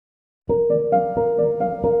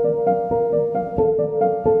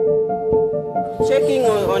Checking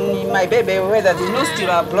on my baby whether the nostrils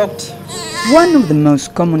are blocked. One of the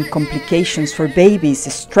most common complications for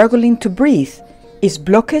babies struggling to breathe is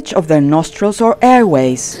blockage of their nostrils or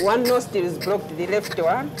airways. One nostril is blocked, the left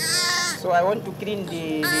one, so I want to clean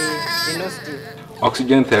the nostril.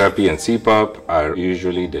 Oxygen therapy and CPAP are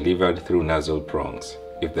usually delivered through nasal prongs.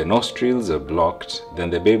 If the nostrils are blocked, then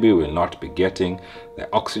the baby will not be getting the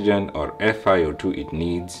oxygen or FiO2 it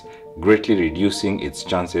needs, greatly reducing its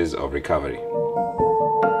chances of recovery.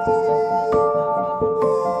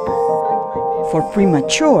 For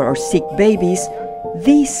premature or sick babies,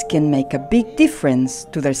 this can make a big difference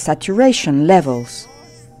to their saturation levels,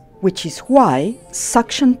 which is why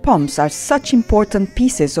suction pumps are such important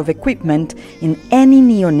pieces of equipment in any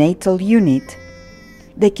neonatal unit.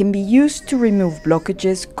 They can be used to remove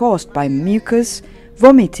blockages caused by mucus,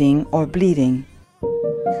 vomiting or bleeding.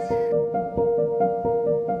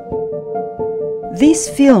 This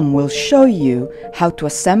film will show you how to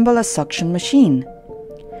assemble a suction machine.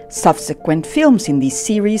 Subsequent films in this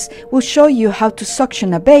series will show you how to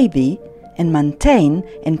suction a baby and maintain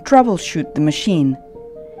and troubleshoot the machine.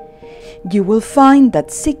 You will find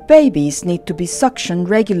that sick babies need to be suctioned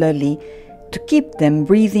regularly to keep them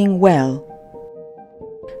breathing well.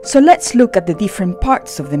 So let's look at the different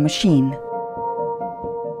parts of the machine.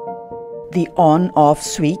 The on-off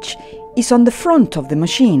switch is on the front of the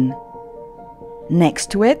machine.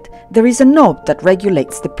 Next to it, there is a knob that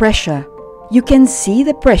regulates the pressure. You can see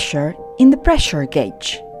the pressure in the pressure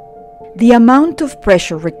gauge. The amount of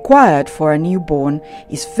pressure required for a newborn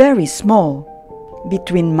is very small,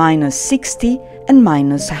 between -60 and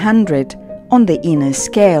 -100 on the inner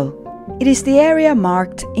scale. It is the area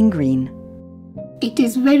marked in green. It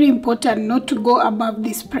is very important not to go above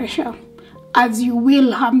this pressure, as you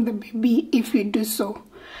will harm the baby if you do so.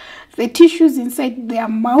 The tissues inside their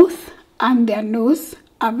mouth and their nose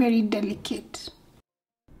are very delicate.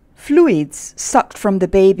 Fluids sucked from the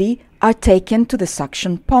baby are taken to the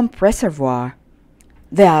suction pump reservoir.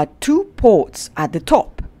 There are 2 ports at the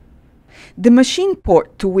top. The machine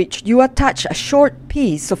port, to which you attach a short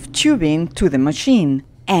piece of tubing to the machine,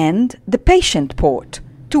 and the patient port,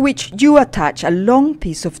 to which you attach a long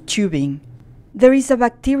piece of tubing. There is a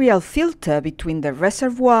bacterial filter between the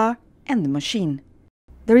reservoir and the machine.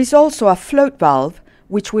 There is also a float valve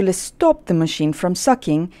which will stop the machine from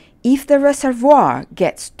sucking if the reservoir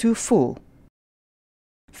gets too full.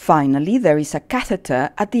 Finally, there is a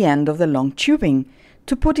catheter at the end of the long tubing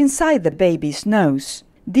to put inside the baby's nose.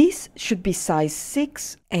 This should be size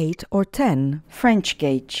 6, 8 or 10 French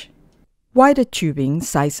gauge. Wider tubing,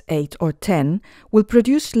 size 8 or 10, will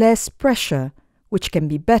produce less pressure, which can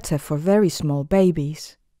be better for very small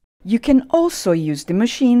babies. You can also use the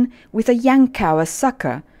machine with a Yankawa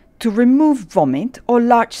sucker to remove vomit or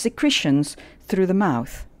large secretions through the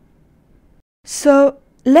mouth. So,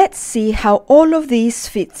 let's see how all of this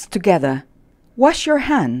fits together. Wash your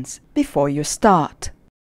hands before you start.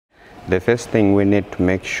 The first thing we need to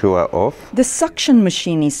make sure of: the suction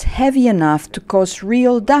machine is heavy enough to cause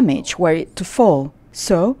real damage were it to fall.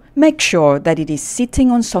 So, make sure that it is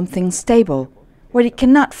sitting on something stable, where it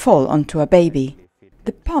cannot fall onto a baby.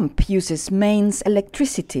 The pump uses mains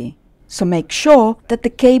electricity, so make sure that the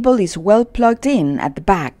cable is well plugged in at the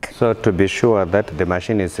back. So to be sure that the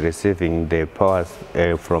machine is receiving the power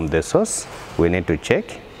from the source, we need to check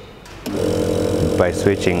by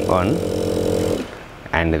switching on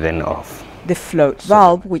and then off. The float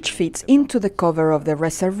valve, which fits into the cover of the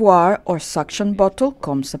reservoir or suction bottle,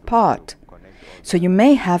 comes apart, so you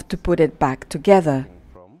may have to put it back together.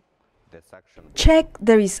 Check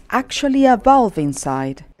there is actually a valve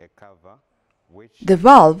inside. The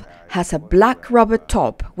valve has a black rubber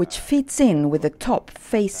top which fits in with the top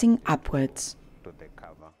facing upwards.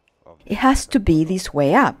 It has to be this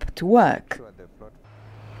way up to work.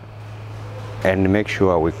 And make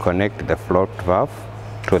sure we connect the float valve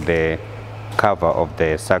to the cover of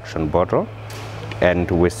the suction bottle and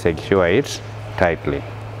we secure it tightly.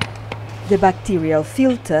 The bacterial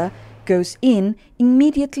filter goes in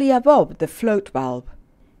immediately above the float valve.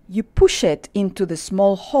 You push it into the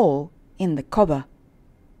small hole in the cover.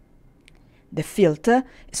 The filter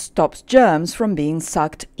stops germs from being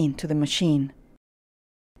sucked into the machine.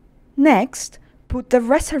 Next, put the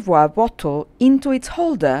reservoir bottle into its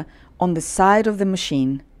holder on the side of the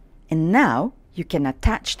machine. And now you can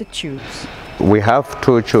attach the tubes. We have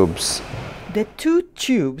 2 tubes. The 2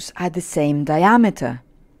 tubes are the same diameter.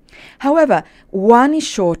 However, one is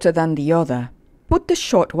shorter than the other. Put the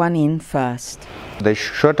short one in first. The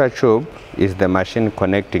shorter tube is the machine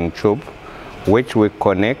connecting tube, which we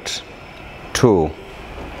connect to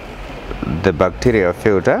the bacterial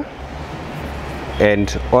filter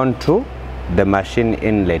and onto the machine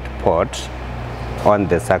inlet port on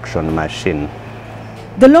the suction machine.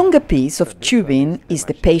 The longer piece of tubing is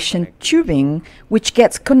the patient tubing, which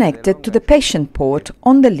gets connected to the patient port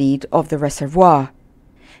on the lid of the reservoir.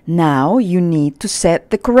 Now you need to set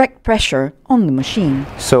the correct pressure on the machine.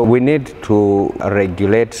 So we need to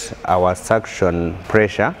regulate our suction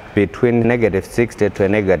pressure between -60 to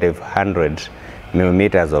 -100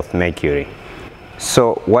 millimeters of mercury.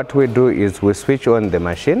 So what we do is we switch on the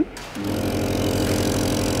machine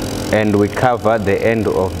and we cover the end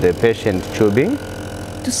of the patient tubing.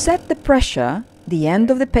 To set the pressure, the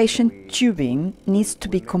end of the patient tubing needs to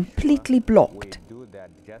be completely blocked.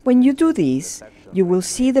 When you do this, you will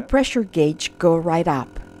see the pressure gauge go right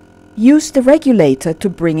up. Use the regulator to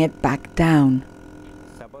bring it back down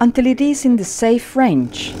until it is in the safe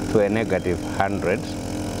range. To a -100.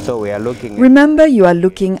 So we are looking. Remember, you are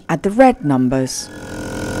looking at the red numbers.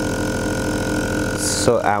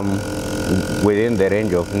 So I'm within the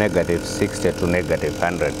range of -60 to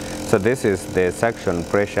 -100. So this is the suction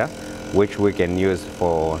pressure which we can use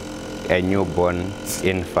for a newborn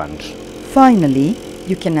infant. Finally,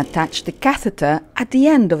 you can attach the catheter at the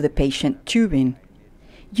end of the patient tubing.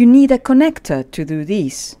 You need a connector to do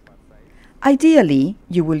this. Ideally,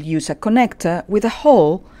 you will use a connector with a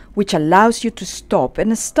hole which allows you to stop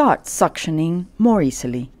and start suctioning more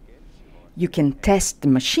easily. You can test the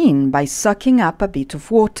machine by sucking up a bit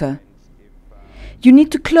of water. You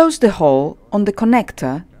need to close the hole on the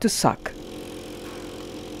connector to suck.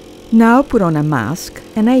 Now put on a mask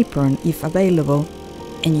and apron if available,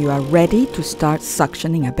 and you are ready to start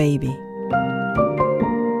suctioning a baby.